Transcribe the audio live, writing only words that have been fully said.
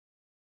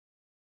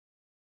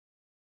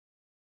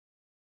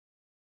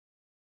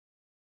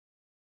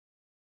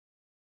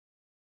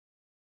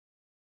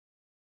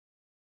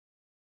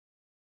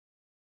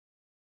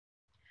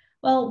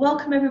Well,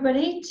 welcome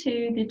everybody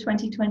to the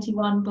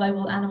 2021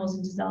 Global Animals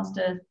and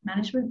Disaster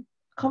Management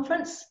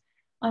Conference.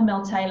 I'm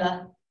Mel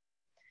Taylor.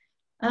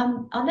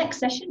 Our next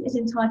session is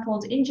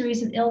entitled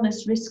Injuries and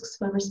Illness Risks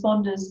for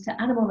Responders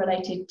to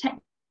Animal-Related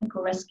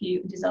Technical Rescue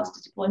and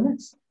Disaster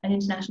Deployments, an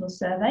International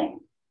Survey.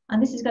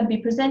 And this is going to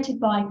be presented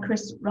by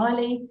Chris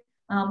Riley,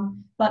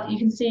 but you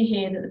can see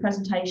here that the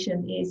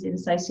presentation is in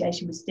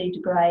association with Steve de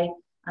Grey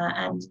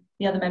and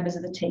the other members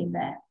of the team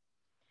there.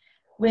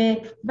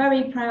 We're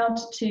very proud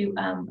to,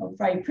 or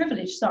very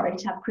privileged, sorry,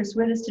 to have Chris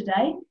with us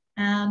today.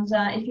 And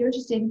if you're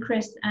interested in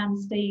Chris and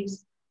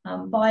Steve's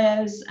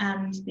bios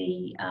and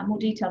the more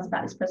details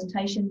about this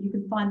presentation, you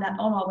can find that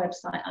on our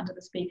website under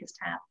the speakers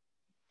tab.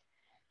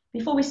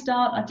 Before we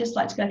start, I'd just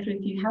like to go through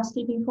a few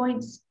housekeeping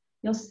points.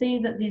 You'll see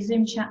that the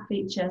Zoom chat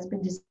feature has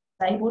been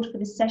disabled for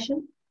this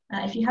session.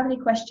 If you have any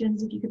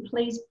questions, if you could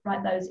please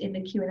write those in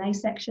the Q&A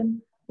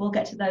section. We'll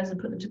get to those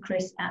and put them to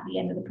Chris at the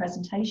end of the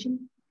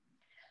presentation.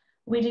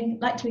 We'd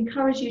like to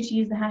encourage you to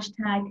use the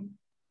hashtag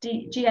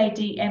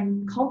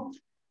GADMConf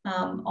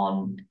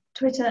on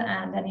Twitter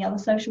and any other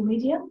social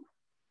media.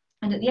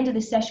 And at the end of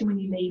this session, when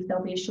you leave,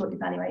 there'll be a short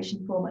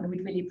evaluation form and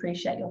we'd really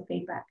appreciate your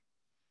feedback.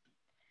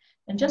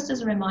 And just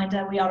as a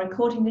reminder, we are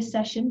recording this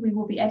session. We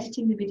will be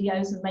editing the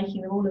videos and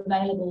making them all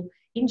available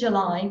in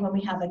July when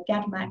we have a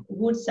GADMAC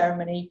awards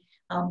ceremony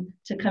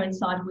to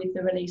coincide with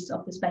the release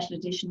of the special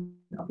edition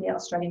of the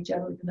Australian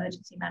Journal of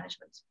Emergency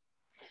Management.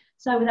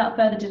 So without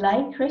further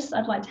delay, Chris,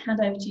 I'd like to hand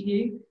over to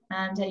you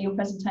and your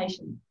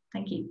presentation.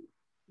 Thank you.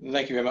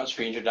 Thank you very much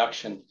for your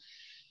introduction.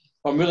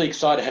 I'm really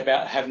excited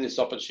about having this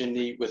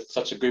opportunity with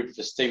such a group of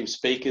esteemed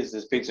speakers.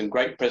 There's been some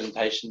great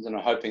presentations and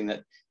I'm hoping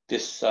that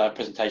this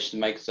presentation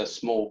makes a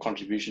small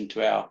contribution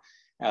to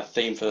our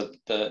theme for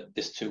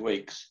this 2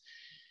 weeks.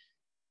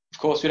 Of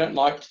course, we don't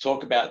like to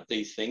talk about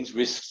these things,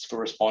 risks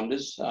for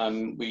responders.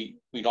 We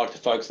like to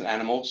focus on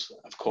animals,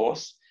 of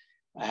course.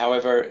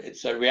 However,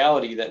 it's a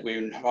reality that we're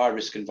in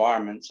high-risk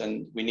environments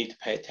and we need to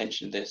pay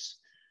attention to this.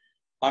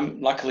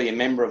 I'm luckily a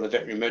member of the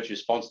Veterinary Emergency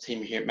Response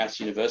team here at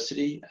Massey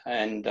University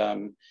and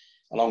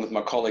along with my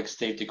colleague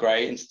Steve de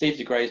Grey. And Steve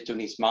de Grey is doing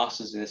his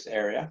master's in this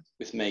area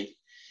with me.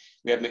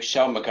 We have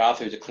Michelle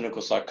McArthur, who's a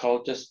clinical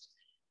psychologist,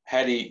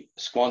 Hattie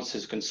Squance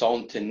is a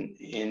consultant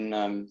in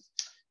animal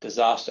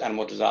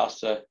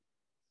disaster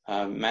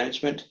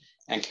management,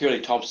 and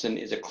Curly Thompson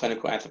is a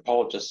clinical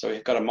anthropologist. So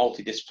we've got a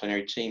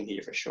multidisciplinary team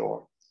here for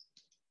sure.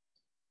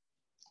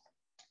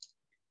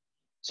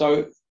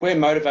 So we're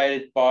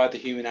motivated by the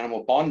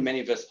human-animal bond, many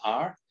of us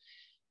are,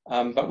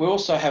 but we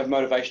also have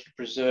motivation to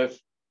preserve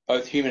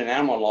both human and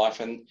animal life,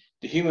 and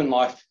the human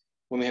life,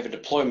 when we have a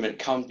deployment,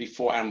 comes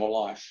before animal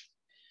life.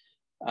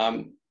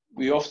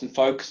 We often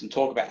focus and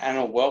talk about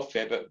animal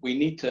welfare, but we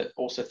need to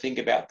also think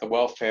about the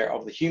welfare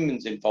of the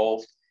humans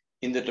involved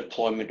in the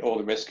deployment or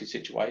the rescue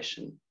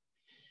situation.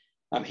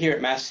 Here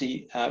at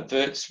Massey,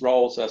 VERT's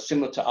roles are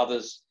similar to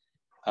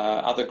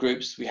other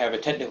groups. We have a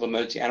technical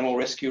emergency animal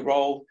rescue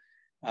role,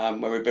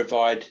 where we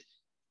provide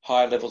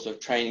high levels of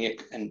training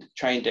and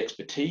trained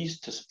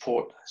expertise to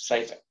support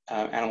safe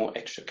animal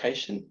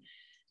extrication.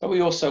 But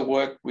we also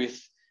work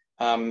with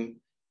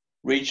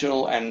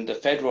regional and the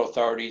federal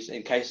authorities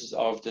in cases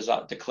of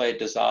declared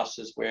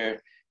disasters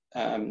where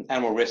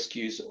animal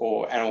rescues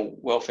or animal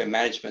welfare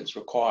management is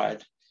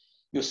required.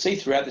 You'll see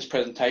throughout this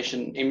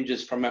presentation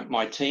images from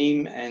my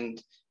team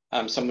and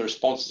some of the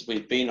responses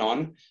we've been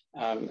on.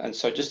 And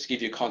so just to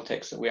give you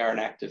context that we are an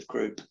active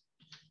group.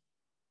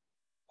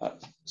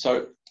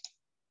 So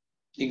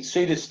you can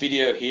see this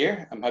video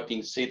here. I'm hoping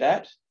you can see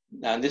that.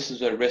 And this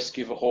is a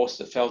rescue of a horse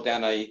that fell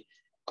down a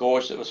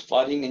gorge that was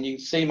flooding. And you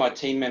can see my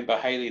team member,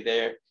 Haley,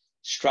 there,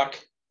 struck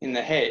in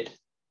the head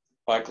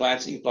by a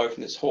glancing blow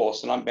from this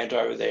horse. And I'm bent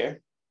over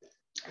there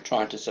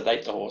trying to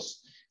sedate the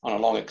horse on a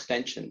long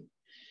extension.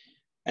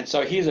 And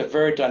so here's a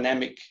very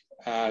dynamic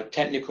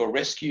technical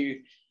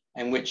rescue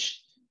in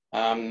which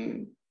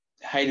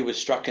Haley was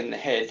struck in the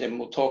head. And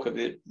we'll talk a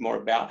bit more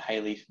about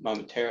Haley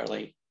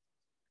momentarily.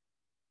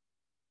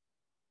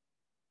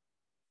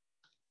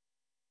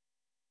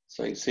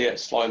 So you can see that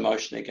slow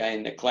motion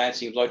again, the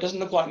glancing blow. It doesn't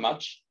look like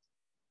much.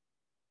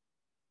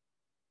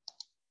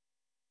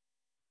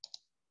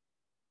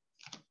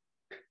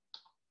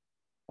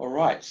 All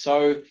right,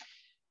 so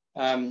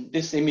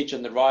this image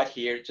on the right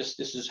here, this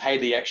is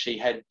Haley actually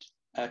had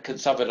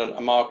suffered a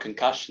mild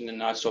concussion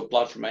and I saw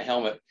blood from her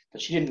helmet, but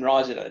she didn't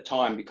realize it at the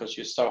time because she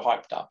was so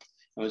hyped up.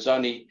 It was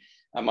only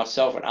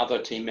myself and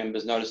other team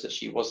members noticed that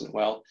she wasn't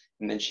well,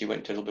 and then she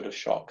went to a little bit of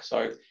shock.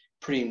 So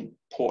pretty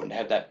important to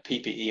have that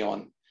PPE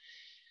on.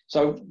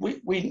 So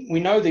we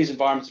know these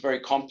environments are very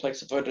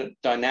complex, very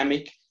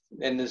dynamic,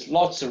 and there's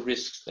lots of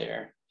risks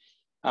there.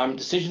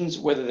 Decisions,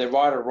 whether they're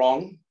right or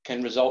wrong,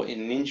 can result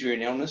in an injury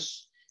and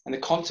illness, and the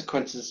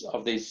consequences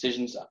of these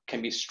decisions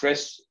can be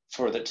stress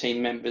for the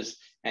team members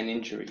and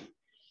injury.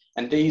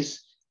 And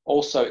these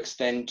also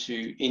extend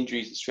to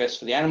injuries and stress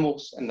for the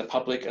animals and the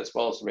public as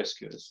well as the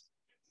rescuers.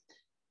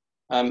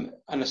 And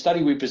a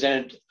study we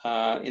presented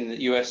in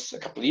the US a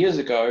couple of years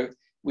ago,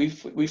 we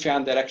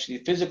found that actually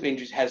physical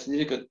injuries has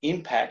significant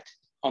impact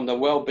on the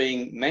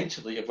well-being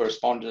mentally of a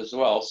respondent as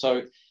well.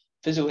 So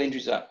physical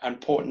injuries are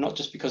important, not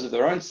just because of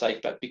their own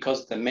sake, but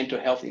because of the mental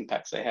health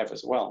impacts they have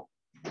as well.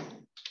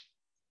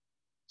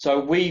 So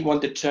we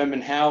want to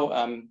determine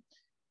how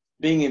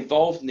being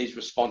involved in these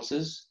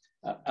responses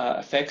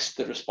affects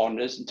the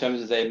responders in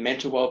terms of their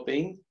mental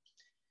well-being,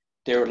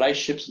 their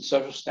relationships and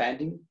social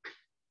standing,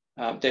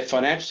 their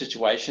financial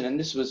situation. And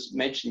this was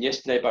mentioned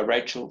yesterday by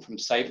Rachel from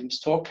Savem's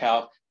talk,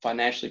 how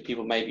financially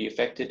people may be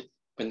affected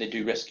when they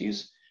do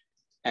rescues,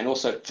 and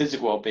also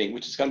physical well-being,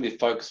 which is going to be the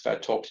focus of our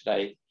talk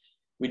today.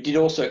 We did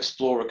also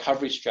explore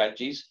recovery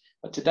strategies,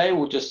 but today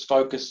we'll just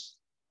focus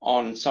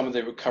on some of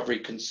the recovery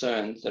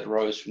concerns that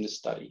arose from this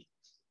study.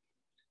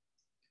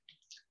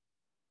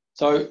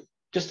 So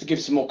just to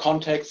give some more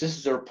context, this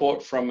is a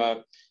report from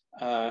a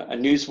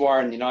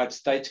newswire in the United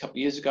States a couple of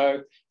years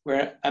ago,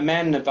 where a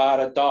man in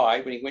Nevada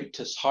died when he went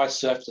to high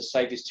surf to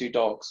save his two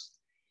dogs.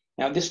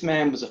 Now, this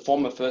man was a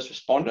former first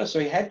responder, so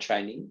he had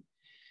training,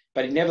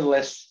 but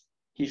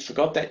he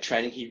forgot that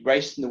training. He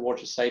raced in the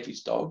water to save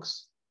his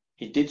dogs.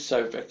 He did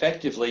so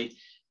effectively,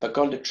 but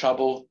got into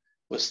trouble,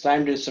 was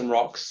slammed into some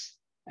rocks,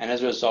 and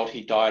as a result,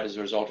 he died as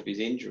a result of his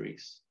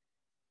injuries.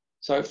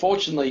 So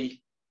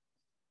fortunately,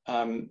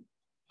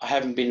 I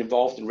haven't been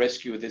involved in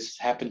rescue with this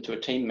happened to a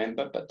team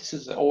member, but this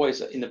is always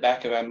in the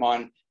back of our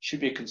mind, should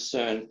be a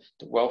concern,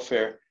 the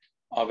welfare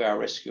of our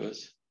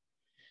rescuers.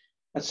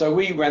 And so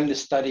we ran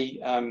this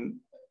study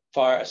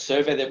via a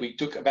survey that we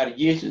took about a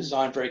year to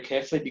design very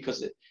carefully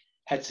because it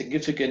had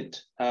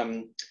significant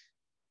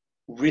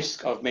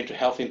risk of mental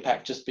health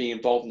impact just being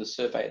involved in the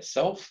survey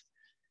itself.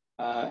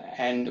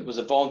 And it was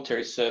a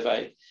voluntary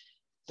survey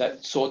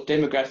that sought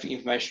demographic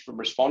information from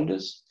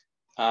responders,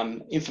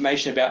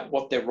 information about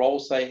what their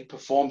roles they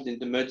performed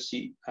in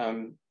emergency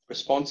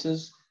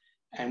responses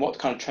and what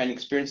kind of training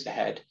experience they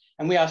had.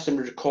 And we asked them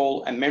to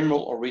recall a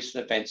memorable or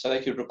recent event, so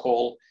they could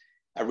recall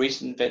a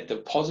recent event that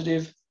was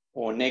positive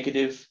or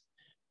negative,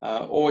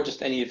 or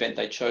just any event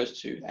they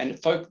chose to. And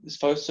this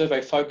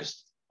survey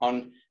focused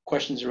on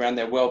questions around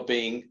their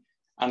well-being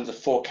under the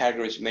 4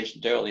 categories we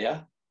mentioned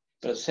earlier.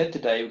 But as I said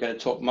today, we're going to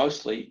talk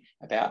mostly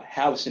about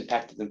how this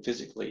impacted them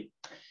physically.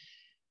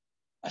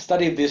 A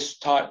study of this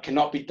type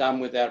cannot be done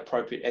without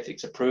appropriate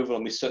ethics approval,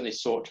 and we certainly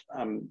sought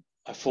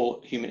a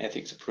full human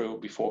ethics approval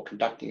before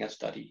conducting our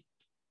study.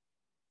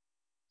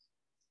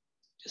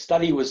 The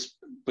study was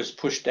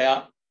pushed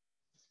out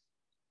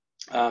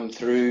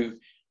through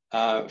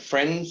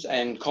friends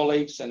and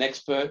colleagues and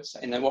experts,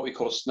 and then what we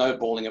call a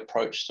snowballing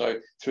approach. So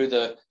through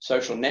the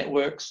social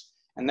networks,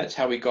 and that's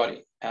how we got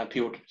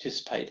people to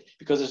participate,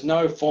 because there's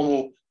no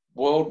formal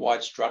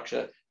worldwide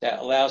structure that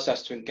allows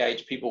us to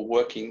engage people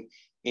working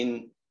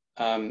in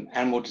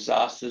animal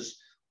disasters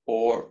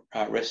or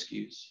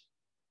rescues.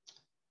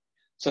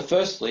 So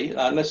firstly,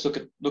 let's look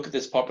at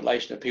this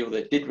population of people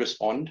that did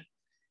respond,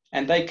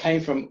 and they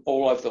came from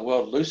all over the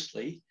world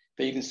loosely,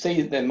 but you can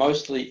see that they're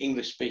mostly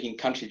English-speaking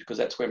countries because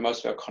that's where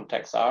most of our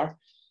contacts are.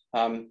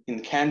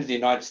 In Canada, the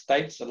United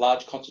States, a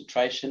large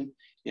concentration,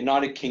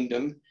 United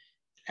Kingdom,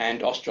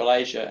 and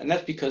Australasia, and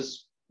that's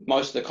because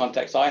most of the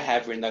contacts I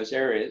have are in those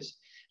areas.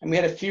 And we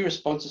had a few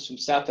responses from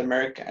South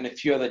America and a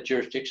few other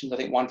jurisdictions, I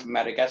think one from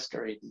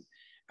Madagascar even,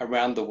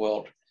 around the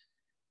world.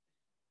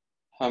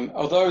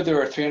 Although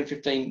there are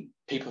 315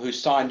 people who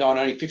signed on,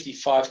 only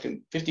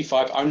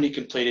 55 only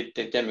completed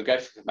their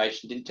demographic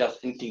information, didn't tell us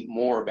anything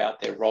more about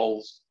their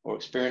roles or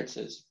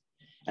experiences.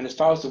 And as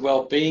far as the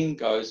well-being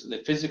goes,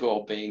 the physical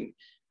well-being,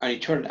 only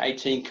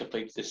 218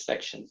 completed this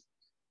section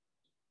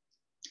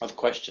of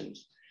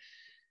questions.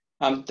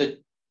 The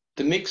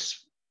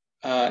mix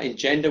in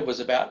gender was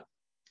about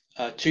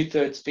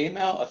 2/3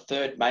 female,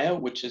 1/3 male,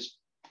 which is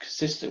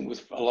consistent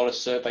with a lot of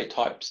survey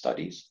type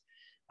studies.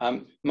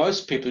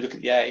 Most people who look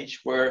at the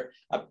age were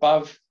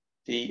above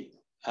the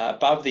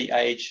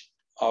age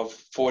of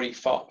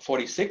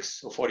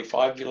 46 or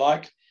 45, if you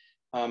like.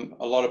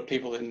 A lot of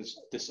people in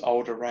this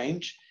older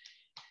range.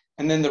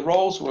 And then the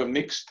roles were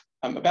mixed.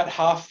 About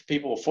half the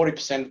people, or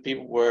 40% of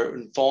people, were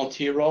in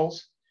volunteer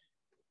roles.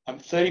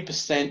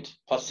 30%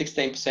 plus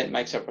 16%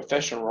 makes up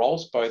professional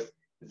roles, both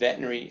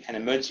veterinary and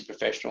emergency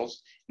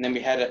professionals. And then we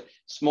had a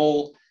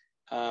small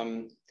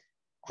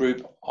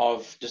group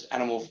of just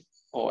animal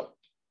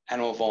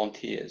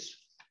volunteers.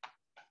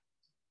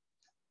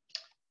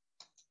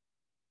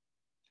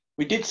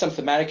 We did some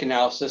thematic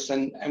analysis,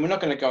 and we're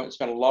not going to go and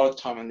spend a lot of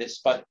time on this,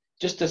 but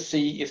just to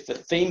see if the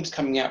themes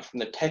coming out from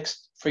the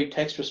free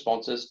text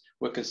responses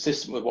were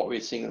consistent with what we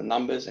were seeing in the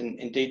numbers, and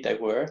indeed they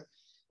were.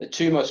 The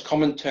 2 most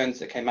common terms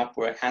that came up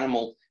were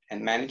animal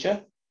and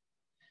manager.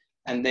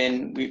 And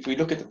then if we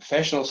look at the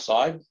professional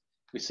side,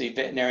 we see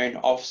veterinarian,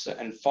 officer,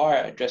 and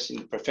fire addressing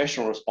the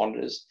professional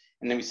responders.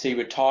 And then we see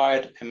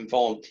retired and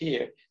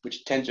volunteer,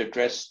 which tend to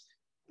address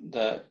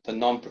the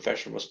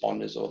non-professional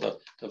responders or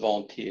the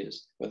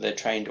volunteers, whether they're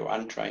trained or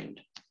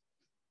untrained.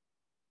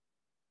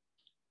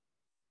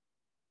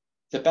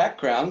 The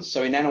background,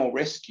 so in animal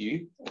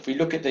rescue, if we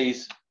look at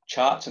these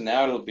charts, and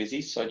they're a little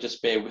busy, so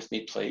just bear with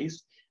me,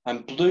 please.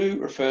 Blue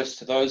refers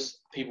to those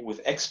people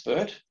with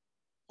expert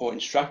or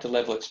instructor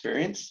level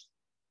experience.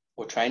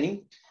 or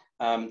training.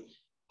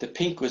 The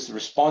pink was the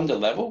responder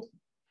level,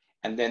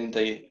 and then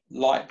the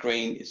light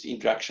green is the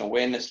interaction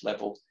awareness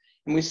level.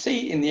 And we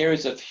see in the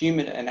areas of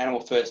human and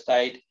animal first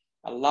aid,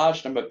 a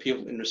large number of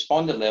people in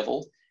responder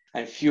level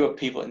and fewer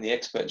people in the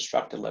expert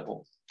instructor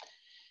level.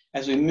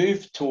 As we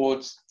move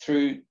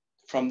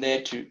from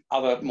there to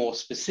other more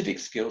specific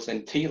skills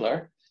in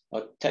TLR,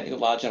 or Technical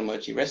Large Animal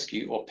Emergency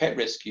Rescue, or PET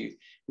Rescue,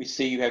 we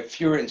see you have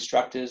fewer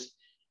instructors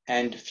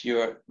and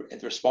fewer at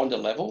the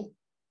responder level.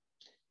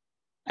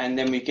 And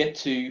then we get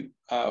to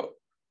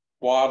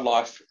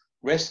wildlife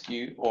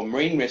rescue or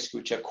marine rescue,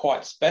 which are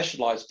quite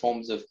specialized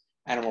forms of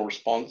animal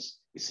response.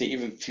 We see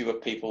even fewer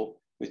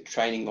people with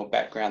training or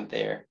background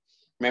there.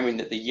 Remembering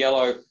that the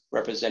yellow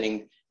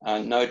representing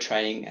no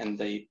training and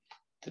the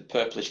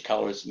purplish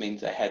colors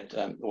means they had,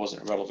 it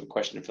wasn't a relevant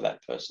question for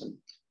that person.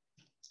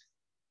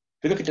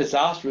 If we look at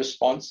disaster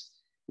response,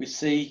 we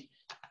see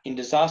in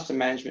disaster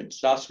management,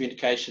 disaster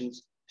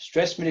communications,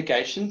 stress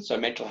mitigation, so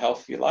mental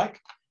health if you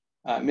like,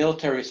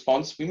 military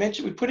response. We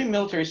put in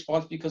military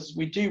response because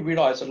we do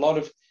realize a lot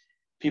of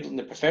people in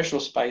the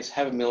professional space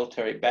have a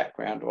military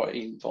background or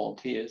even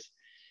volunteers.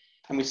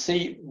 And we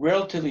see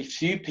relatively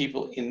few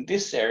people in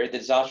this area, the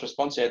disaster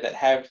response area, that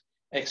have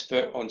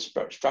expert or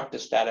instructor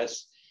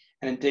status.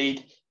 And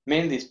indeed,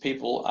 many of these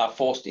people are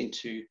forced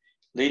into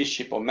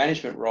leadership or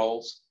management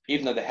roles,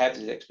 even though they have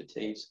this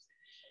expertise,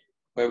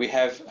 where we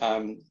have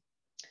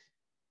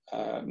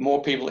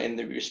more people in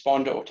the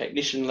responder or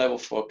technician level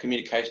for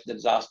communication and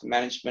disaster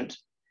management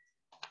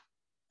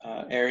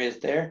areas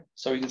there.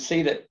 So we can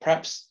see that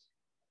perhaps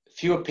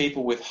fewer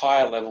people with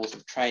higher levels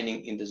of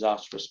training in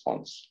disaster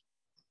response.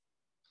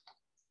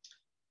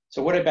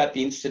 So what about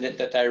the incident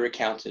that they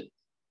recounted?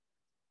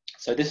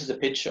 So this is a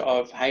picture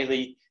of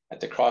Hayley at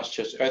the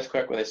Christchurch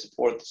earthquake where they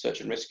supported the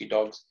search and rescue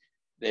dogs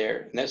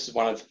there. And this is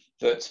one of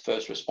VERT's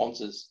first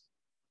responses.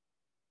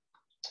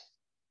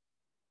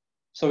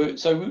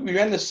 So we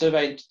ran the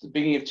survey at the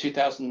beginning of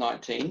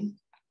 2019,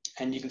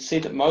 and you can see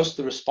that most of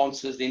the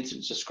responses, the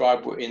incidents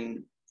described, were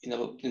in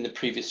the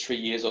previous 3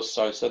 years or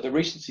so. So the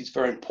recency is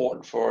very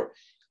important for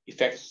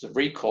effectiveness of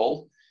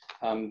recall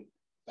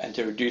and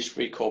to reduce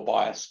recall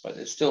bias, but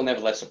it's still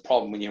nevertheless a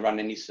problem when you run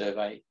any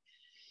survey.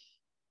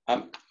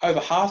 Over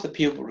half the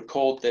people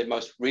recalled their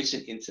most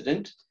recent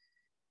incident.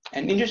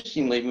 And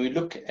interestingly, when we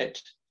look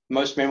at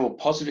most memorable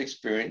positive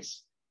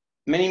experience,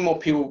 many more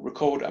people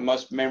recalled a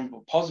most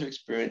memorable positive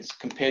experience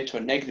compared to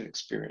a negative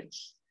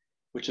experience,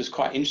 which was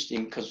quite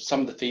interesting because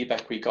some of the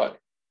feedback we got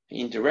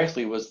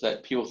indirectly was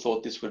that people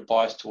thought this would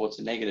bias towards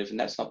the negative, and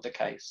that's not the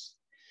case.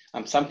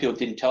 Some people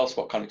didn't tell us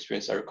what kind of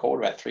experience they recalled,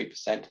 about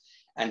 3%,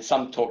 and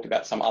some talked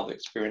about some other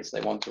experience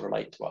they want to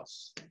relate to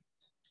us.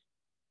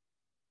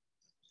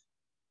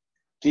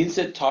 The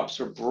incident types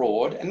are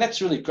broad, and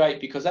that's really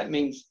great because that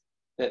means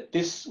that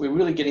we're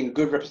really getting a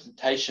good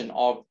representation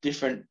of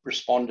different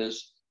responders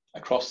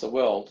across the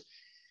world.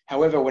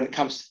 However, when it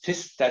comes to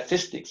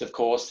statistics, of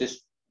course,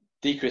 this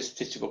decreased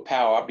statistical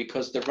power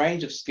because the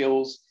range of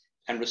skills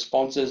and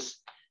responses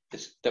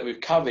that we've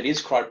covered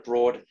is quite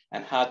broad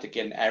and hard to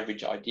get an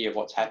average idea of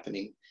what's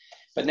happening.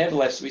 But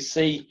nevertheless, we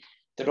see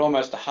that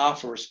almost a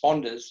half of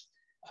responders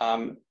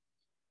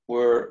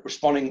were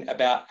responding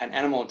about an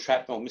animal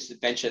entrapment or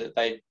misadventure that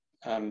they'd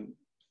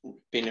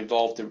been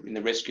involved in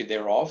the rescue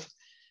thereof.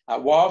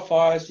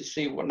 Wildfires, you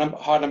see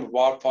high number of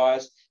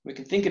wildfires. We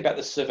can think about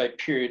the survey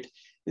period.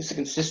 This is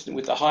consistent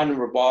with the high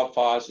number of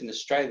wildfires in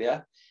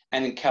Australia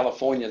and in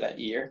California that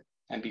year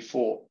and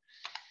before.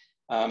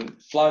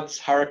 Floods,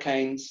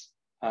 hurricanes,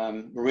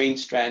 marine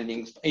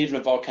strandings, even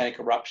a volcanic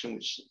eruption,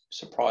 which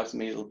surprised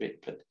me a little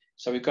bit. But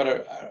so we've got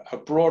a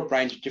broad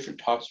range of different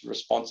types of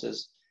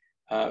responses,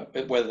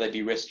 whether they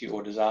be rescue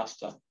or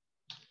disaster.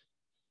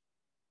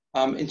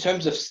 In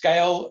terms of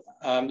scale,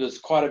 there's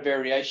quite a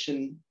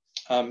variation.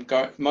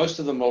 Most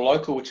of them were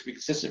local, which would be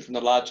consistent from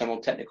the large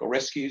animal technical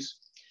rescues,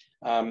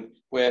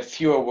 where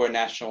fewer were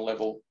national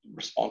level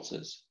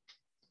responses.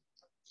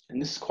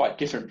 And this is quite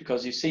different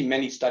because you see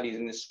many studies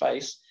in this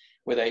space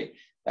where they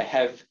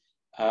have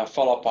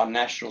follow-up on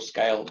national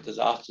scale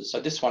disasters.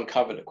 So this one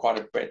covered quite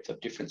a breadth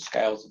of different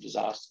scales of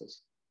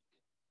disasters.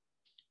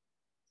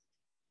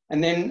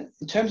 And then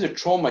in terms of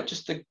trauma,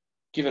 just to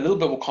give a little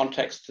bit more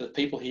context to the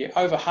people here,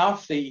 over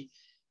half the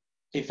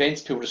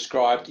events people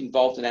described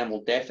involved an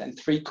animal death and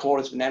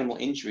 3/4 of an animal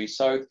injury.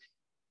 So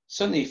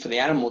certainly for the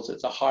animals,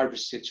 it's a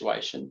high-risk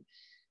situation.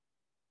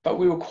 But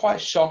we were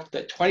quite shocked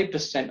that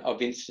 20%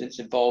 of incidents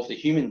involved a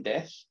human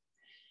death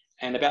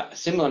and about a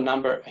similar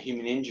number a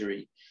human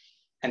injury.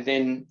 And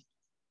then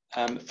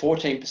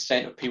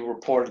 14% of people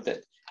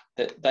reported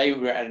that they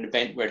were at an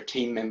event where a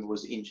team member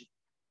was injured.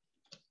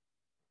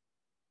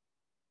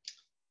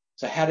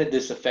 So how did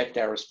this affect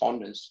our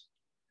responders?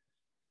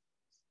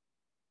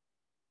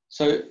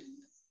 So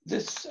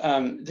this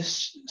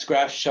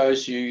graph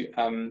shows you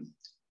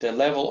the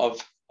level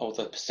of, or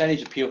the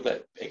percentage of people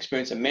that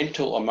experience a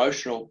mental,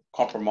 emotional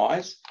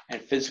compromise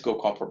and physical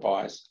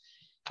compromise.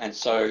 And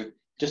so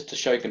just to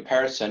show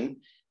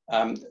comparison,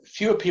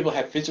 Fewer people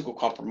have physical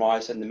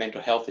compromise and the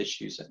mental health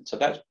issues. And so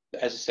that,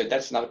 as I said,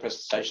 that's another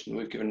presentation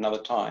we've given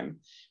another time.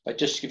 But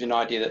just to give you an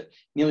idea that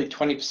nearly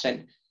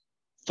 20%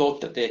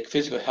 thought that their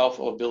physical health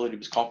or ability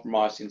was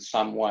compromised in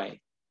some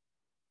way.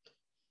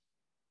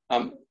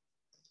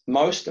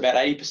 Most, about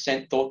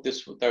 80%, thought they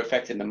were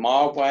affected in a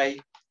mild way,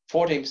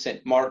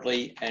 14%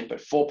 moderately,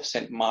 but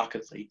 4%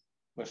 markedly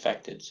were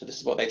affected. So this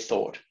is what they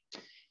thought.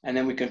 And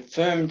then we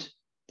confirmed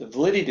the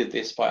validity of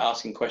this by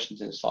asking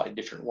questions in a slightly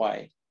different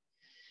way.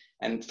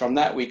 And from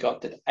that, we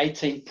got that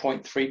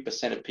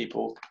 18.3% of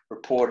people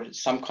reported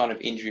some kind of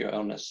injury or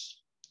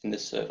illness in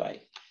this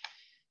survey.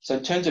 So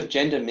in terms of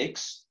gender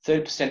mix,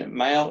 30%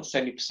 male,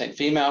 70%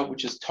 female,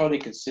 which is totally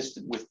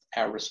consistent with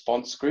our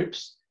response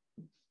groups,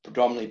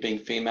 predominantly being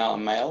female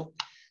and male.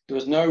 There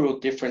was no real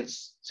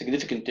difference,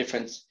 significant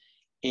difference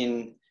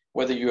in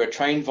whether you're a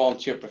trained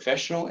volunteer or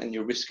professional and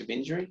your risk of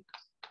injury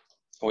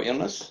or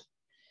illness.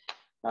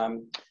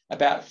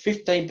 About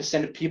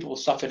 15% of people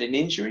suffered an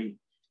injury,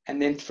 and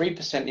then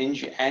 3%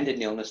 injury and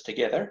an illness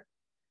together,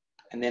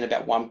 and then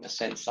about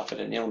 1% suffered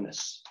an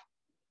illness.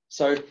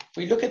 So if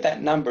we look at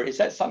that number, is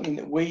that something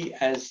that we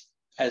as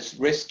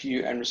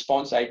rescue and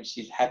response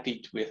agencies are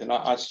happy with? And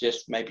I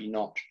suggest maybe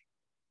not.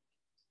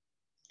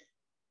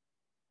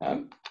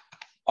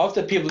 Of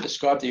the people that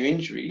described their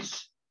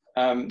injuries,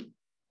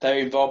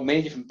 they involved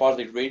many different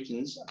bodily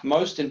regions.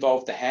 Most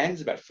involved the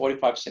hands, about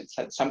 45%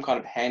 had some kind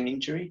of hand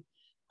injury.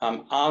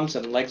 Arms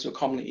and legs were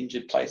commonly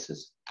injured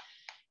places.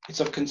 It's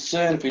of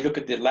concern if we look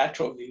at the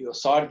lateral view or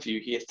side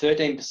view here,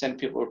 13% of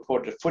people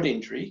reported a foot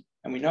injury,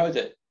 and we know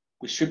that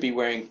we should be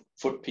wearing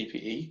foot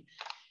PPE.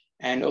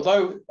 And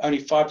although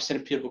only 5%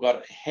 of people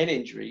got a head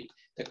injury,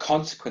 the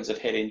consequence of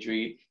head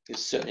injury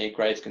is certainly a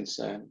grave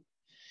concern.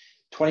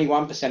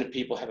 21% of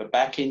people have a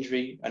back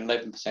injury and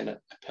 11% a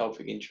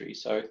pelvic injury.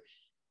 So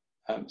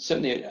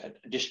certainly a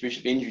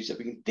distribution of injuries that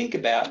we can think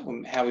about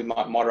and how we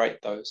might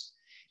moderate those.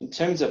 In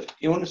terms of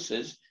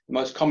illnesses, the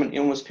most common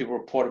illness people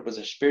reported was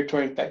a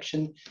respiratory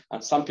infection.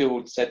 And some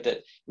people said that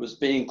it was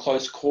being in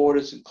close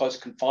quarters and close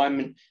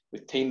confinement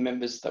with team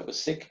members that were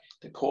sick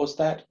that caused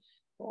that.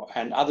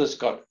 And others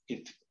got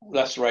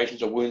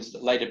lacerations or wounds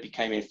that later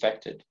became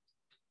infected.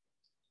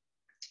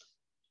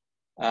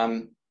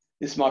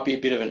 This might be a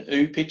bit of an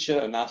ooh picture,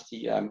 a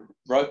nasty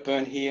rope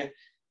burn here.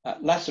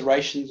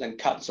 Lacerations and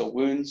cuts or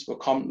wounds were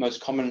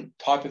most common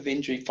type of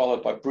injury,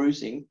 followed by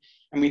bruising.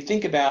 And we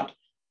think about,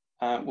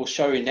 we'll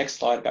show you next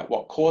slide about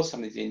what caused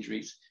some of these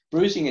injuries.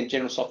 Bruising and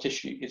general soft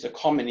tissue is a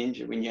common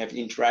injury when you have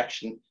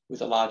interaction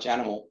with a large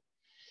animal.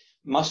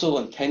 Muscle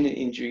and tendon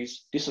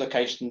injuries,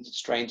 dislocations,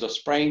 strains or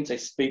sprains, they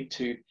speak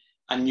to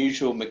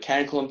unusual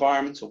mechanical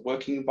environments or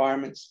working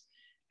environments.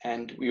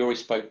 And we already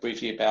spoke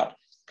briefly about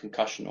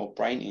concussion or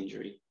brain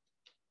injury.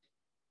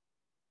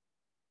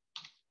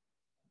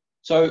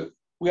 So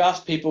we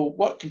asked people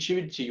what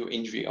contributed to your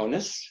injury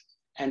illness,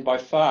 and by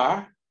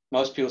far,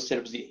 most people said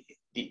it was the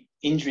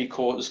injury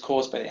was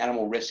caused by the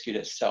animal rescued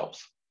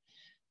itself.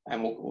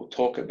 And we'll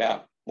talk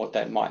about what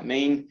that might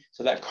mean.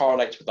 So that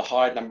correlates with the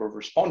high number of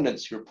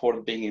respondents who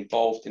reported being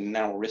involved in an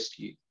animal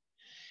rescue.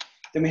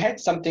 Then we had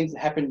some things that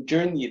happened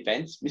during the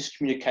events: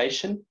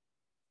 miscommunication,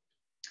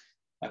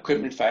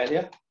 equipment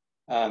failure,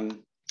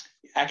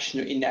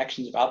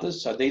 inactions of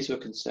others. So these were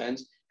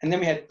concerns. And then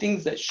we had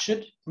things that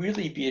should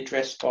really be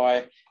addressed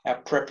by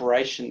our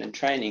preparation and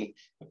training: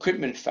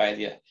 equipment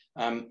failure,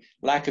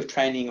 lack of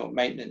training or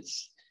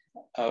maintenance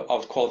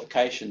of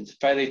qualifications,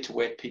 failure to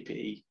wear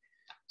PPE.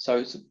 So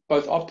it's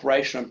both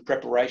operational and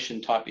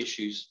preparation type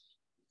issues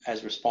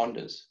as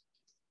responders.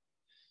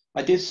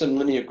 I did some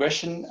linear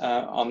regression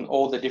on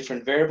all the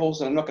different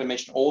variables, and I'm not going to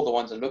mention all the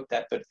ones I looked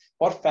at, but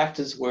what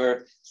factors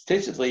were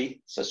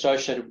statistically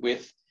associated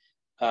with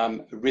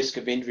risk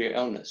of injury or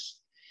illness.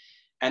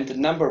 And the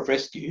number of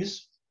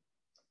rescues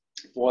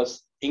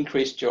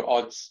increased your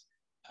odds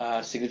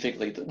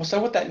significantly.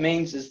 So what that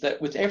means is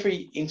that with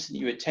every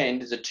incident you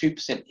attend, there's a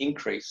 2%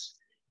 increase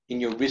in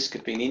your risk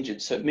of being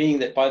injured. So meaning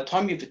that by the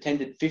time you've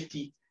attended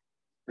 50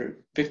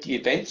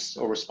 events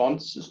or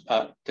responses,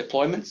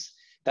 deployments,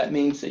 that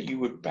means that you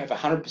would have a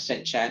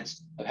 100%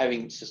 chance of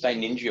having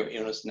sustained injury or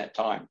illness in that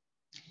time.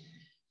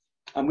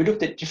 We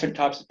looked at different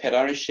types of pet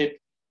ownership.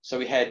 So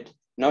we had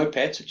no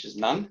pets, which is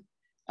none.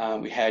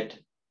 We had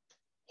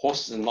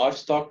horses and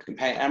livestock,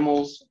 companion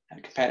animals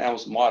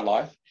and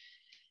wildlife.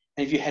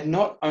 And if you had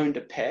not owned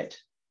a pet,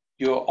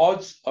 your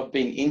odds of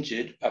being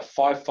injured are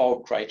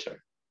 5-fold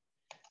greater.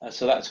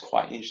 So that's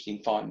quite an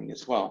interesting finding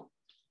as well.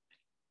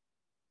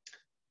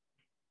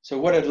 So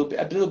a little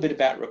bit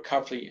about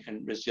recovery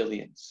and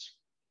resilience.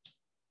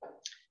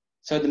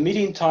 So the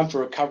median time for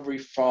recovery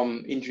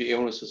from injury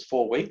illness was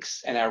 4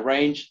 weeks, and our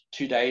range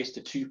 2 days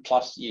to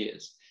 2+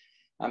 years.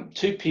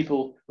 2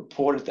 people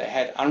reported they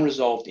had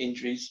unresolved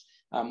injuries.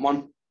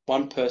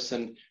 One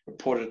person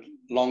reported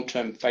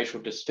long-term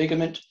facial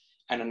disfigurement,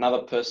 and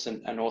another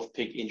person an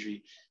orthopedic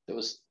injury that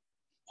was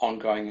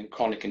ongoing and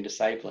chronic and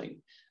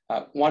disabling.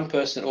 One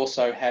person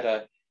also had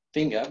a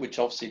finger, which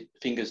obviously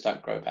fingers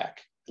don't grow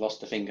back,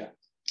 lost a finger.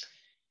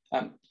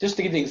 Just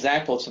to give an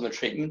example of some of the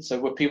treatments, so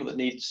were people that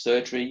needed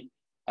surgery,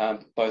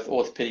 both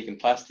orthopedic and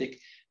plastic,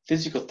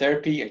 physical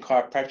therapy and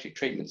chiropractic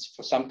treatments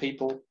for some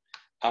people.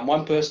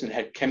 One person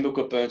had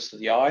chemical burns to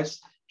the eyes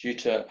due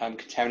to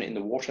contaminant in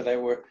the water they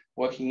were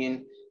working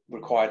in,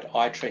 required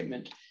eye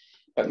treatment.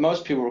 But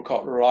most people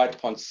relied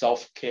upon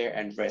self-care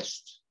and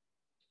rest.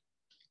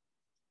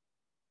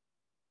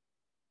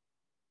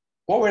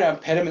 What were our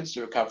impediments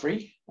to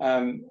recovery?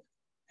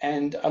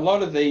 And a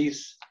lot of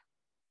these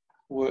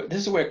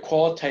this is where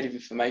qualitative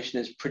information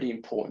is pretty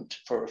important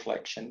for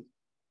reflection,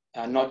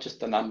 not just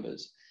the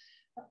numbers.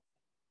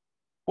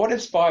 What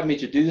inspired me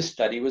to do this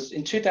study was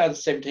in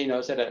 2017, I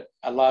was at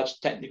a large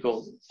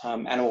technical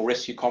animal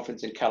rescue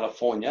conference in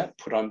California,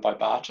 put on by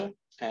BARTA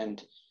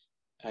and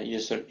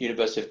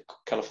University of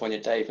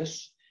California,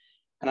 Davis.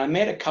 And I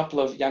met a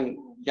couple of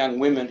young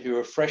women who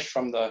were fresh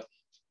from the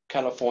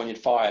Californian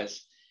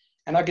fires.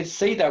 And I could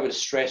see they were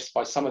distressed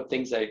by some of the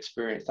things they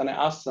experienced. And I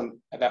asked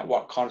them about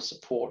what kind of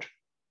support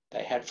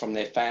they had from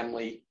their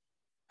family,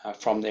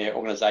 from their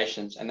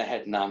organizations, and they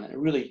had none. And it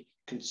really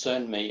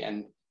concerned me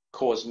and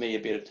caused me a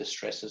bit of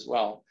distress as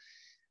well.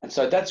 And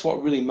so that's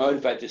what really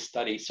motivated this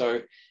study.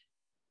 So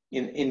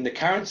in the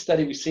current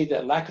study, we see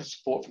that lack of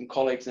support from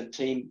colleagues and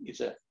team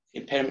is an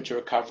impediment to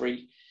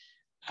recovery,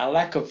 a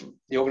lack of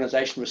the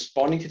organization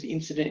responding to the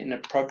incident in an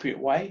appropriate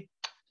way,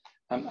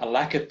 a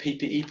lack of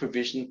PPE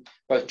provision,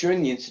 both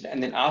during the incident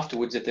and then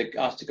afterwards if they're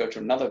asked to go to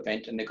another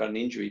event and they've got an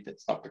injury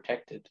that's not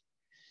protected.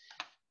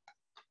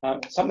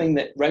 Something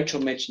that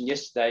Rachel mentioned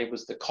yesterday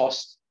was the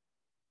cost.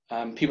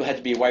 People had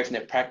to be away from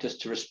their practice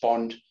to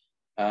respond,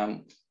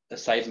 the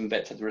save and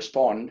vets had to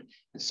respond.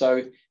 And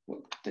so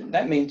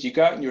that means you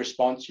go out in your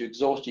response, you're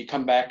exhausted, you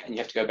come back and you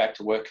have to go back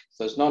to work.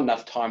 So there's not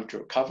enough time to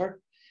recover.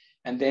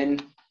 And then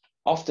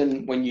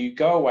often when you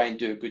go away and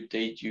do a good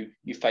deed,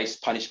 you face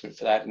punishment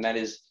for that. And that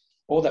is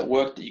all that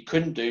work that you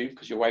couldn't do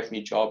because you're away from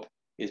your job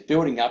is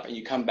building up and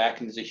you come back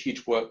and there's a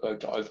huge workload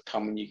to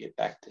overcome when you get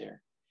back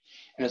there.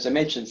 And as I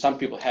mentioned, some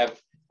people have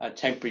a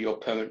temporary or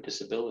permanent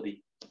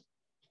disability.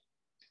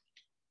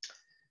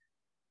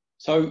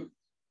 So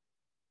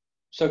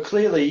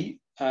clearly,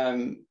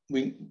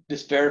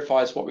 this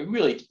verifies what we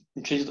really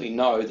intrinsically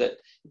know, that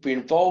if we're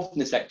involved in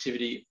this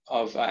activity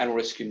of animal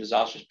rescue and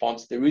disaster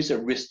response, there is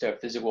a risk to our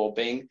physical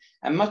well-being,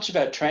 and much of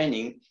our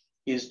training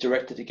is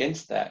directed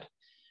against that.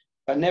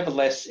 But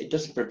nevertheless, it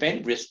doesn't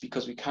prevent risk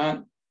because we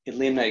can't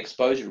eliminate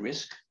exposure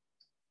risk.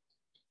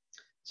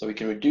 So we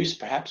can reduce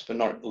perhaps, but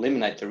not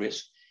eliminate the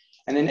risk.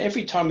 And then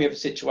every time we have a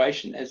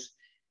situation,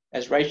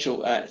 as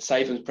Rachel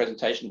Saven's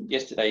presentation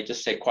yesterday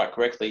just said quite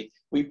correctly,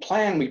 we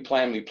plan,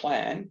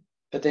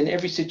 but then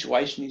every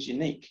situation is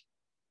unique.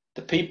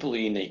 The people are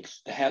unique.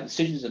 The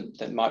decisions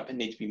that might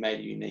need to be made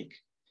are unique.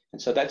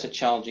 And so that's a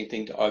challenging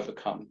thing to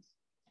overcome.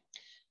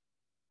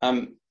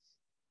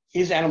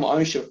 Is animal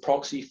ownership a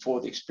proxy for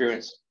the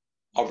experience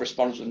of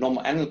responders with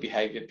normal animal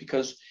behavior?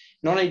 Because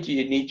not only do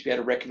you need to be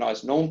able to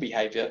recognize normal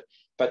behavior,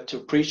 but to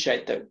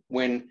appreciate that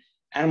when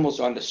animals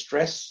are under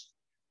stress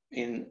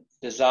in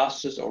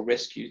disasters or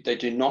rescue, they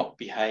do not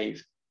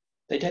behave.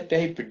 They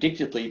behave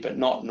predictably, but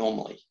not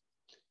normally.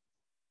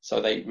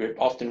 So they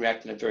often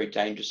react in a very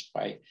dangerous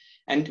way.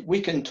 And we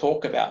can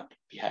talk about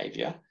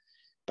behavior,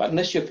 but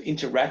unless you're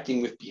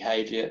interacting with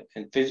behavior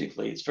and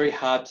physically, it's very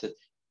hard to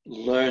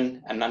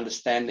learn and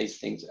understand these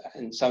things.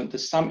 And so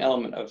there's some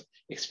element of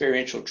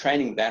experiential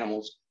training with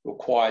animals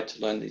required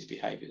to learn these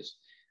behaviors.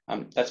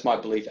 That's my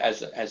belief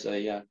as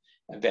a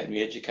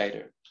veterinary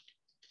educator.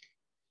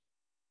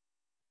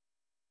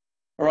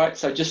 All right,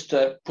 so just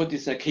to put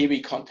this in a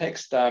Kiwi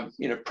context,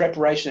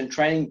 preparation and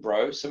training,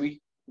 bro. So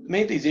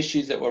many of these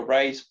issues that were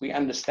raised, we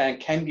understand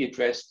can be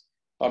addressed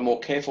by more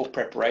careful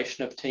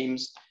preparation of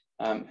teams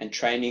and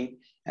training,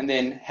 and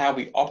then how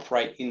we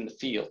operate in the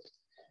field.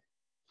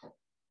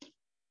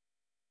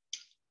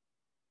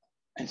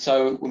 And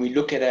so when we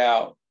look at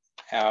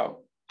our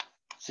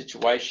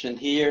situation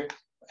here,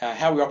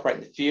 how we operate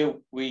in the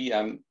field, we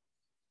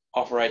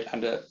operate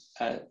under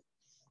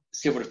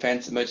civil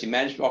defence emergency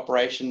management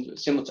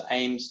operations, similar to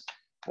AIMS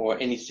or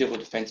any civil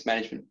defence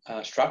management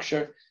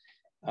structure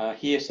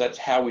here. So that's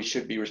how we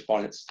should be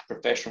responding. It's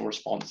professional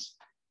response.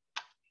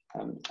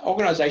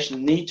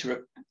 Organisations need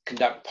to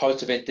conduct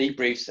post-event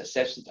debriefs,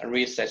 assessments and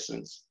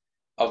reassessments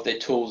of their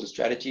tools and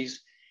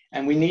strategies.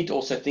 And we need to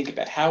also think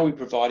about how we're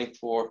providing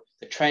for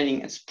the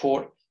training and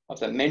support of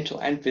the mental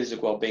and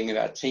physical well-being of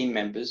our team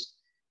members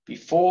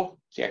before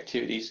the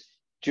activities,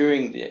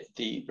 during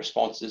the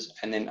responses,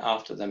 and then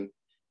after them.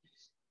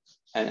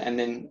 And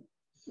then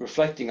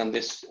reflecting on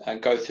this,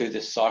 go through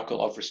this cycle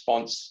of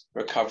response,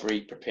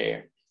 recovery,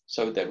 prepare,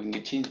 so that we can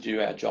continue to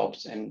do our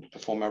jobs and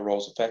perform our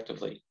roles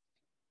effectively.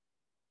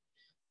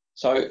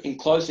 So in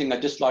closing,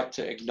 I'd just like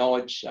to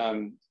acknowledge,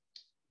 in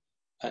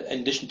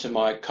addition to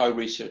my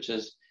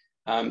co-researchers,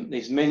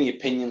 these many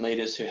opinion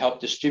leaders who helped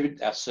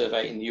distribute our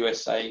survey in the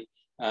USA,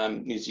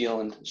 New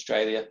Zealand,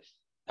 Australia,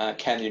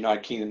 Canada,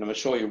 United Kingdom. I'm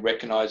sure you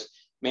recognise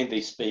many of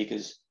these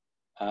speakers,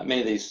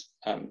 many of these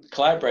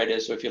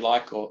collaborators, or if you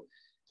like, or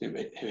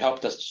who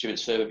helped us distribute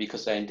the survey,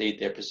 because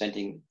they're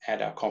presenting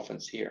at our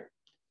conference here.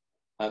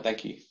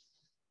 Thank you.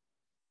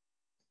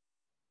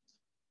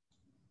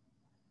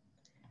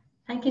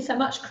 Thank you so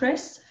much,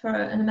 Chris, for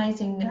an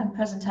amazing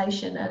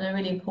presentation and a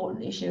really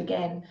important issue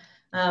again.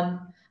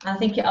 I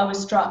think I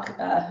was struck,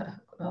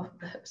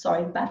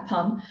 sorry, bad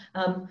pun,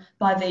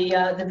 by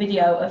the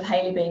video of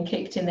Hayley being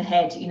kicked in the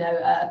head. You know,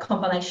 a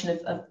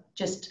combination of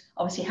just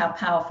obviously how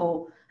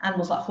powerful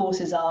animals like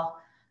horses are,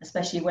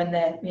 especially when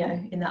they're, you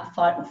know, in that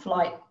fight or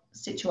flight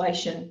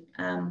situation.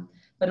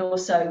 But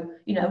also,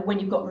 you know, when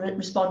you've got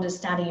responders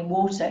standing in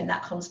water in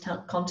that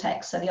constant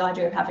context. So the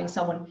idea of having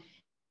someone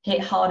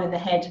hit hard in the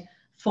head,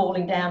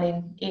 falling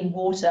down in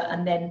water,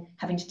 and then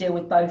having to deal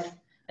with both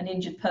an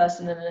injured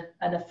person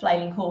and a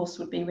flailing horse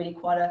would be really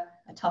quite a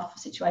tough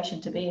situation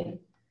to be in.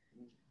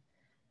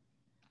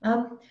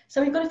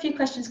 So we've got a few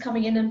questions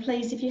coming in, and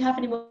please, if you have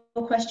any more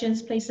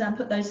questions, please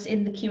put those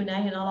in the Q&A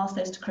and I'll ask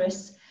those to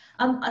Chris.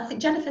 I think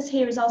Jennifer's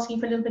here is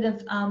asking for a little bit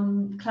of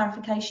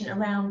clarification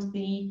around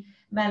the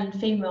male and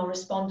female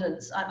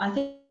respondents. I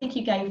think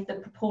you gave the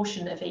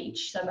proportion of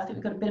each, so I think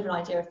we've got a bit of an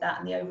idea of that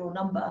and the overall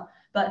number,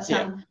 but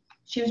yeah.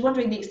 She was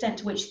wondering the extent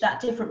to which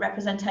that different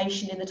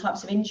representation in the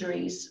types of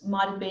injuries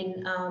might have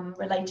been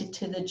related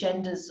to the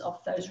genders of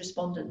those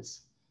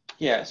respondents.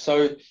 Yeah,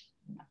 so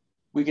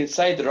we can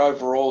say that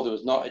overall there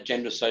was not a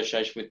gender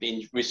association with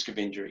the risk of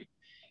injury.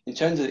 In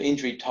terms of the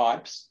injury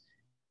types,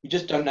 we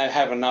just don't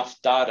have enough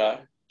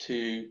data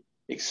to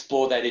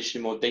explore that issue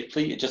more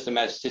deeply. It's just a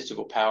matter of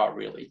statistical power,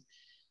 really.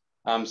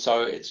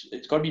 So it's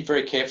got to be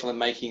very careful in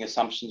making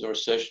assumptions or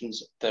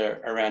assertions that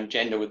are around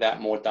gender without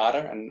more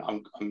data. And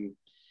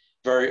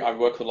I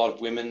work with a lot of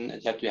women,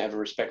 and you have to have a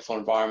respectful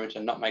environment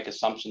and not make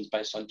assumptions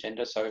based on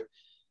gender. So,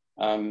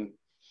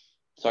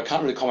 so I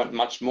can't really comment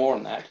much more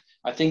on that.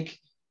 I think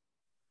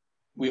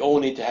we all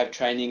need to have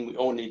training. We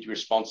all need to be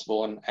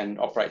responsible and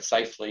operate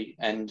safely.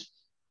 And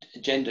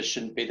gender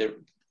shouldn't be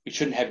we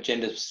shouldn't have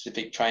gender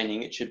specific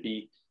training. It should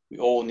be, we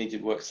all need to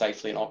work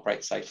safely and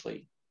operate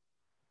safely.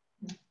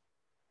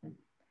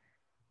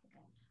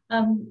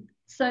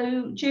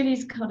 So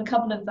Julie's got a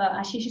couple of,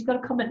 actually she's got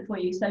a comment for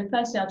you. So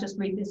firstly, I'll just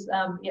read this,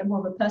 more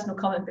of a personal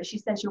comment, but she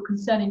says your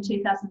concern in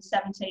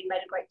 2017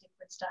 made a great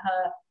difference to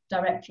her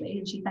directly,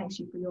 and she thanks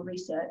you for your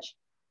research.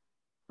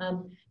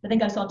 But then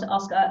goes on to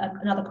ask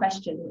another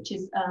question, which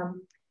is,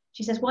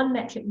 she says, one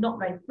metric not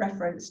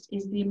referenced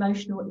is the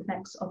emotional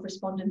effects of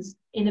respondents'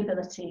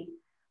 inability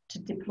to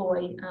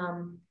deploy,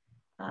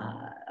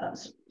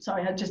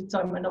 sorry,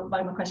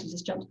 my question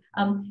just jumped.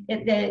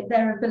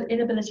 Their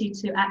inability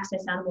to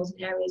access animals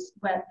in areas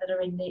where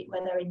they're in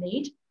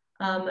need.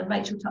 And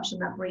Rachel touched on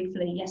that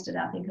briefly yesterday,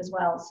 I think, as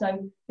well. So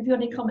have you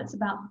got any comments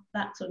about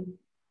that sort of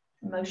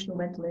emotional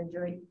mental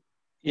injury?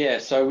 Yeah,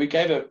 so we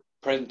gave a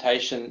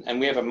presentation, and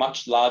we have a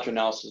much larger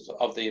analysis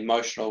of the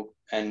emotional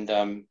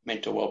and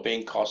mental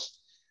well-being cost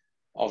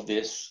of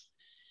this.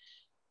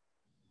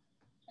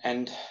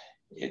 And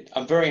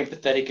I'm very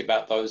empathetic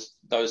about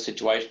those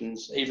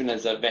situations. Even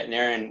as a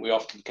veterinarian, we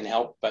often can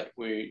help, but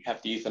we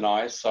have to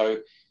euthanize. So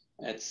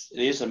it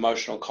is an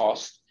emotional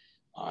cost.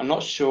 I'm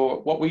not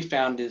sure. What we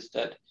found is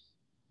that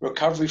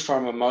recovery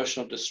from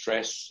emotional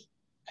distress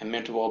and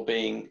mental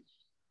well-being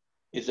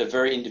is a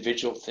very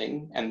individual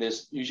thing, and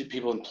there's usually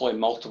people employ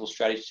multiple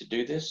strategies to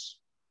do this.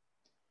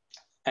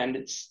 And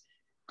it's,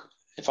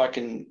 if I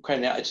can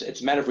credit now, it's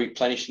a matter of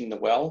replenishing the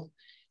well,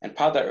 and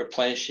part of that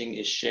replenishing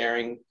is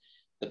sharing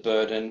the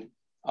burden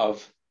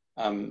of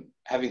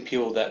having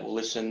people that will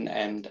listen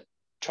and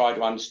try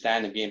to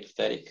understand and be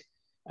empathetic.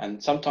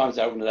 And sometimes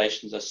our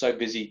organizations are so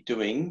busy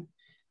doing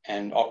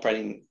and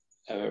operating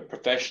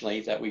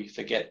professionally that we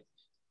forget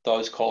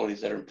those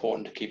qualities that are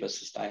important to keep us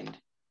sustained.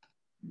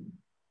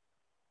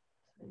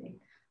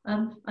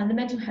 And the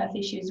mental health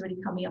issue is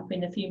really coming up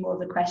in a few more of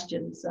the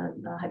questions,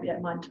 and I hope you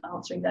don't mind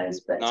answering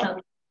those. But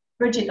no.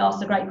 Bridget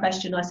asked a great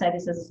question. I say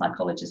this as a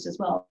psychologist as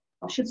well.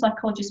 Should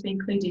psychologists be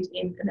included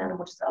in an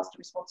animal disaster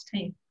response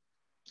team?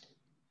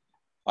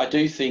 I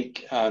do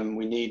think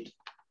we need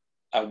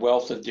a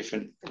wealth of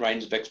different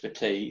range of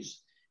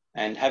expertise,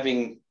 and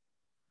having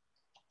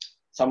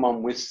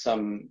someone with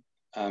some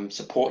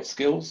support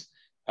skills,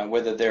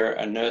 whether they're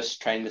a nurse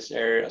trained in this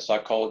area, a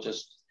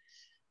psychologist,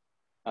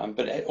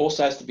 but it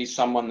also has to be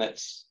someone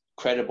that's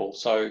credible.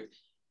 So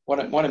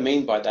what I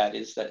mean by that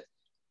is that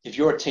if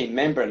you're a team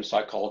member and a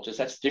psychologist,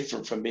 that's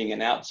different from being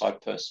an outside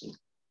person.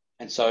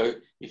 And so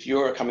if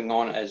you're coming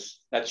on as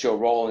that's your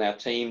role in our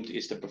team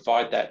is to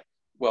provide that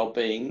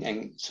well-being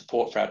and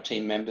support for our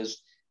team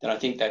members, then I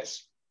think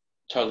that's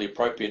totally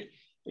appropriate.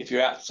 If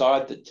you're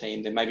outside the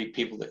team, there may be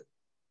people that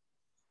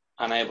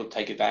are unable to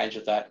take advantage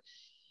of that.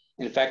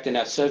 In fact, in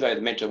our survey of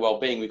the mental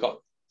well-being, we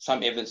got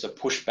some evidence of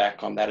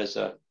pushback on that as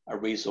a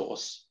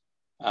resource.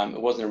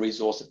 It wasn't a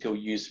resource that people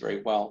used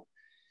very well.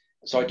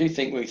 So I do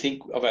think when we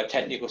think of our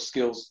technical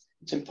skills,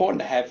 it's important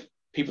to have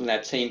people in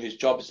our team whose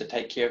job is to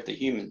take care of the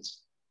humans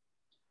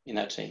in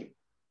our team.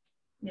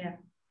 Yeah,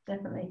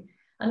 definitely.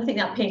 And I think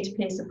that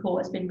peer-to-peer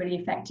support has been really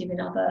effective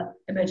in other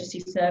emergency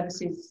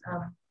services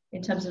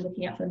in terms of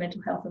looking out for the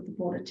mental health of the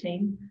broader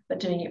team, but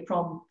doing it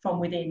from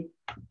within.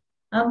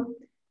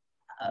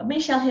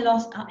 Michelle here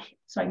asked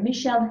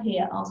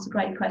a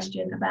great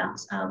question about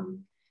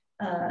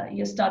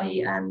your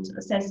study, and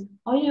says,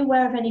 are you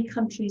aware of any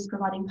countries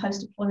providing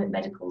post-deployment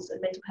medicals and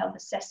mental health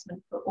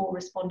assessment for all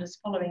responders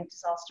following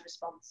disaster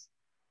response?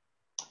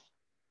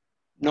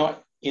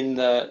 Not in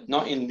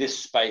this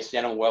space, the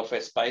animal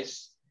welfare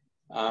space.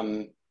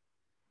 Certainly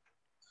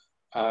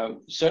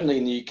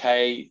in the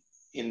UK,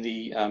 in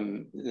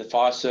the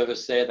fire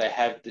service there, they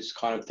have this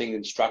kind of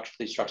thing,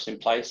 structures in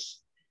place.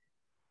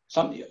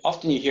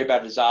 Often you hear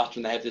about a disaster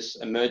and they have this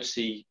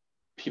emergency,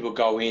 people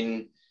go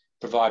in,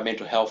 provide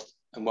mental health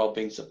and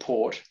wellbeing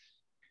support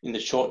in the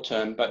short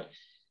term. But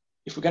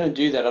if we're going to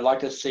do that, I'd like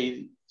to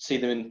see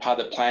them in part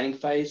of the planning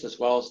phase as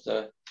well as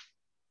the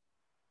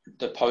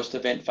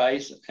post-event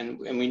phase. And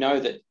we know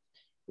that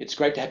it's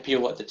great to have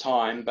people at the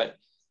time, but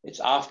it's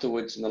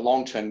afterwards and the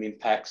long-term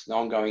impacts, the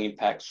ongoing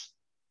impacts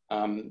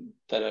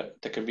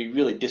that can be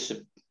really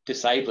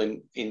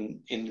disabling in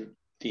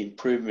the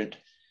improvement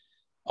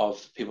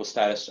of people's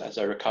status as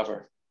they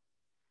recover.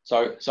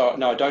 So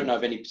no, I don't know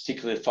of any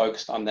particularly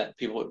focused on that,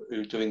 people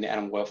who are doing the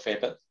animal welfare,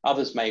 but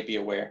others may be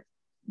aware.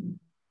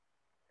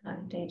 No,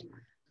 indeed.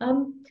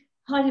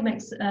 Heidi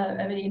makes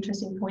a really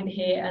interesting point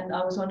here, and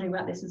I was wondering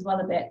about this as well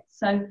a bit.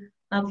 So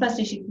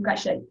firstly, she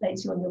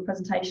congratulates you on your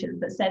presentation,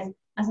 but says,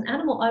 as an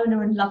animal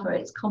owner and lover,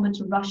 it's common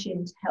to rush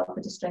in to help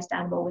a distressed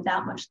animal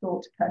without much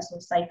thought to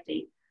personal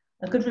safety.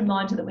 A good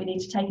reminder that we need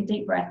to take a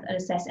deep breath and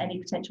assess any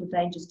potential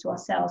dangers to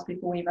ourselves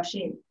before we rush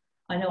in.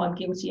 I know I'm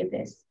guilty of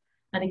this.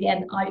 And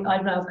again, I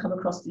know I've come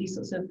across these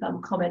sorts of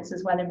comments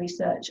as well in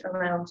research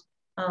around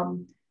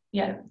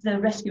the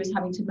rescuers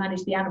having to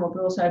manage the animal,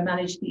 but also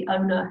manage the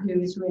owner who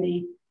is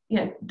really,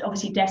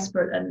 obviously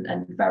desperate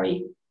and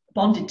very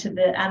bonded to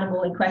the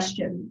animal in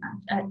question.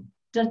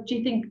 Do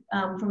you think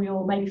from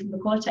the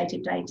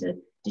qualitative data,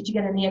 did you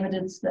get any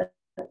evidence that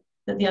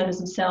the owners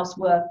themselves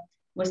were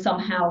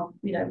somehow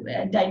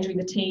endangering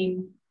the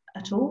team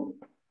at all?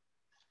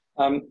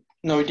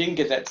 No, we didn't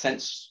get that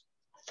sense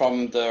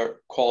from the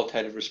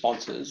qualitative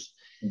responses.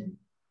 Mm.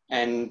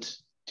 And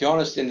to be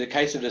honest, in the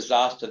case of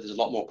disaster, there's a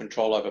lot more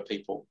control over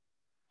people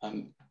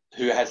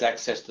who has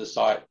access to the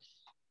site.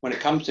 When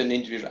it comes to an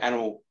individual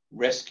animal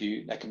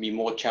rescue, that can be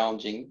more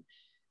challenging.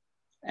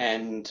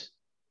 And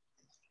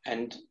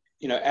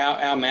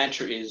our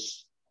mantra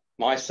is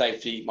my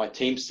safety, my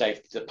team's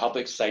safety, the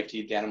public's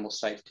safety, the animal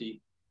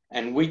safety.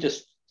 And we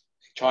just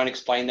try and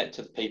explain that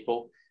to the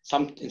people.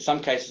 In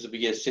some cases, we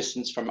get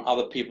assistance from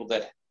other people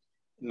that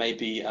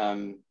maybe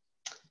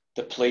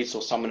the police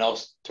or someone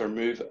else to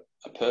remove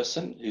a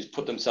person who's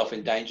put themselves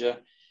in danger.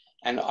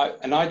 And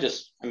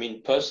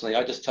personally,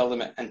 I just tell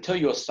them, until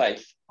you're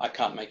safe, I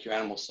can't make your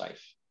animal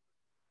safe.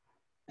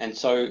 And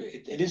so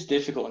it is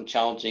difficult and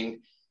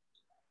challenging.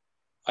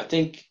 I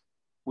think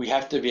we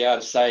have to be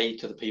able to say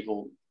to the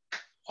people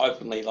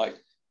openly, like,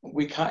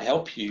 we can't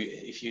help you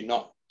if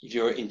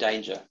you're in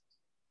danger.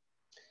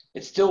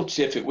 It's still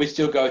difficult. We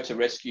still go to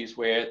rescues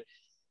where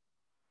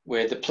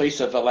the police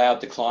have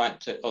allowed the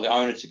client or the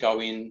owner to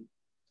go in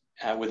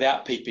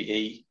without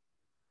PPE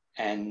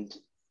and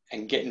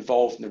get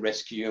involved in the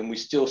rescue, and we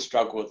still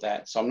struggle with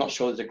that. So I'm not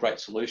sure there's a great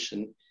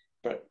solution,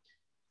 but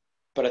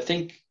I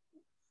think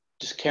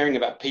just caring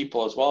about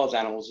people as well as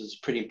animals is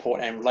pretty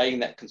important, and relaying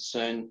that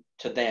concern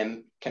to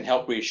them can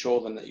help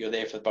reassure them that you're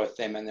there for both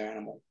them and their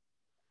animal.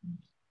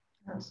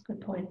 That's a good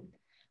point.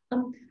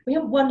 We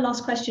have one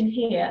last question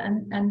here,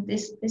 and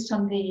this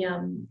time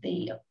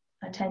the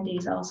attendee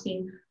is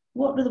asking,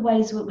 what are the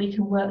ways that we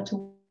can work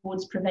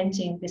towards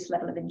preventing this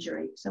level of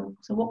injury? So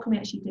what can we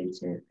actually do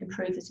to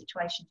improve the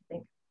situation, do you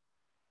think?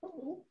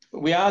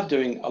 We are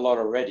doing a lot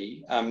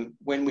already.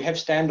 When we have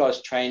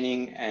standardized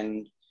training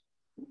and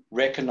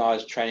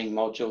recognized training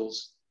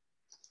modules,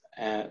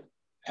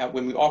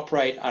 when we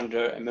operate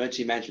under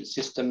emergency management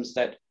systems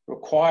that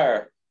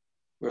require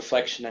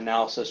reflection,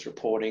 analysis,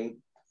 reporting,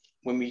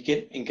 when we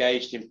get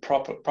engaged in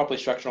properly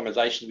structured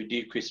organizations, we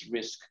decrease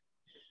risk.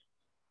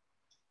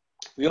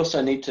 We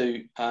also need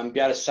to be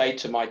able to say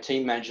to my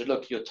team manager,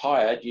 look, you're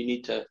tired, you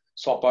need to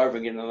swap over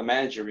and get another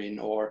manager in,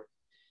 or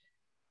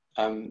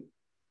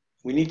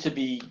we need to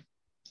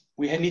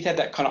have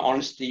that kind of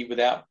honesty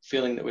without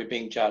feeling that we're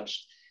being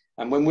judged.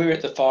 And when we were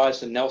at the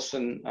fires in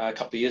Nelson a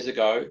couple of years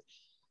ago,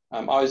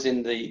 I was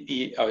in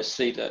the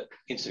EOC, the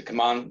Incident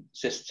Command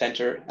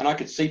Center, and I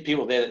could see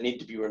people there that need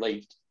to be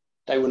relieved.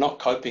 They were not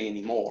coping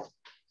anymore.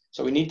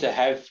 So we need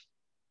to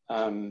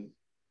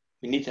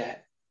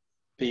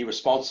be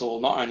responsible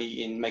not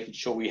only in making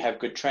sure we have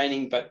good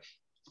training, but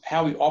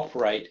how we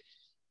operate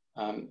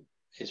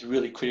is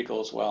really critical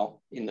as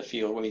well in the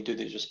field when we do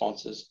these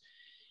responses.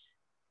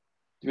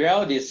 The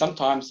reality is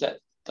sometimes that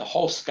the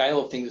whole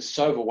scale of things is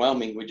so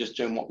overwhelming, we're just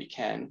doing what we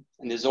can,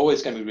 and there's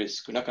always going to be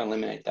risk. We're not going to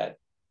eliminate that,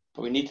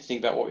 but we need to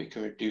think about what we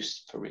can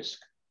reduce for risk.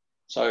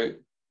 So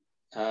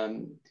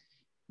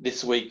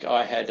this week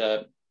I had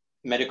a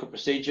medical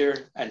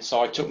procedure, and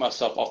so I took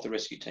myself off the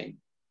rescue team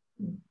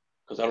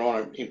because I don't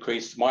want to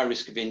increase my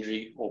risk of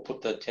injury or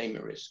put the team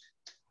at risk.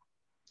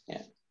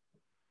 Yeah.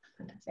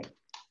 Fantastic.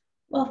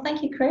 Well,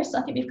 thank you, Chris.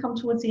 I think we've come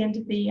towards the end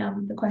of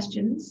the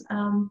questions.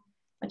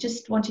 I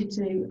just wanted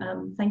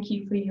to thank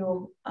you for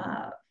your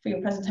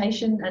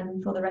presentation,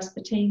 and for the rest of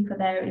the team for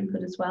their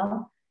input as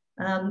well.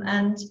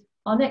 And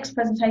our next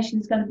presentation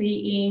is going to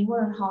be in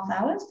 1.5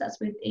 hours. That's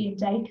with Ian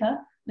Dacre,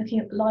 looking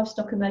at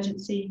livestock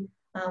emergency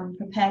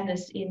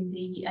preparedness in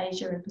the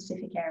Asia and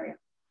Pacific area.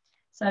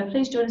 So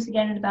please join us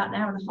again in about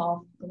 1.5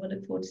 hours, and we'll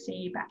look forward to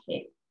seeing you back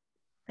here.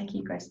 Thank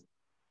you, Chris.